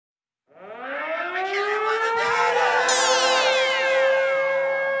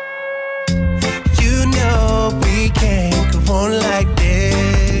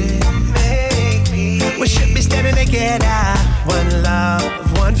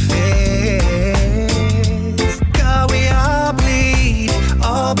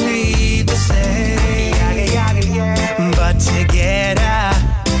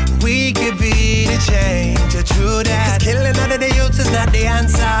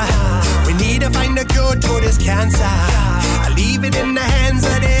We need to find a cure to this cancer. I leave it in the hands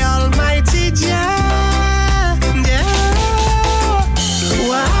of the Almighty Jah.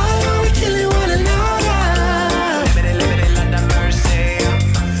 Why are we killing one another? Limited Lord of mercy.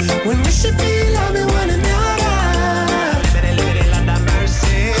 When we should be loving one another. Limited Lord of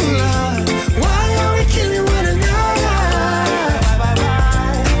mercy. Lord, why are we killing one another?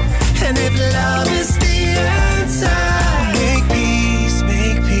 And if love is the answer, make peace,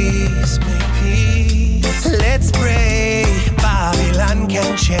 make peace, make peace. Let's pray Babylon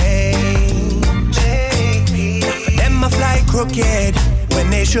can change. Make peace. For them I fly crooked when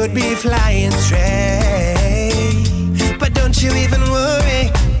they should be flying straight. But don't you even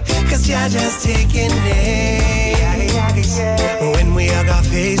worry, cause you're just taking names. When we are gonna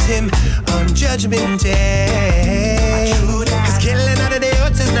face him on Judgment Day. Cause killing out of the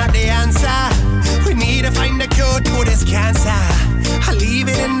earth is not the answer. We need to find a cure to this cancer. I leave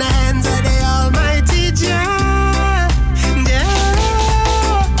it in the hands of the Almighty Jah.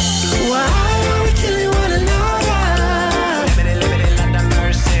 Why are we killing one another? Limited Lord of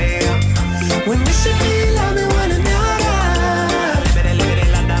mercy. When we should be loving one another. Limited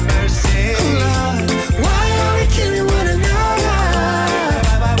Lord of mercy. Lord, why are we killing one another?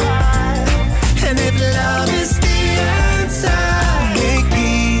 And if love is the answer, make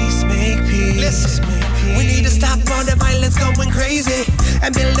peace, make peace. Listen, we need to stop all the violence going crazy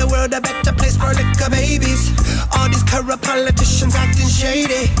and build the world a better place for little babies. All these corrupt politicians acting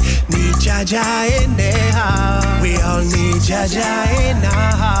shady. Need Jah in their heart. We all need Jah in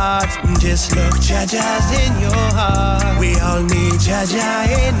our hearts. Just look, Jah's in your heart. We all need Jah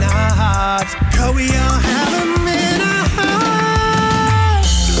in our hearts. Cause we all have a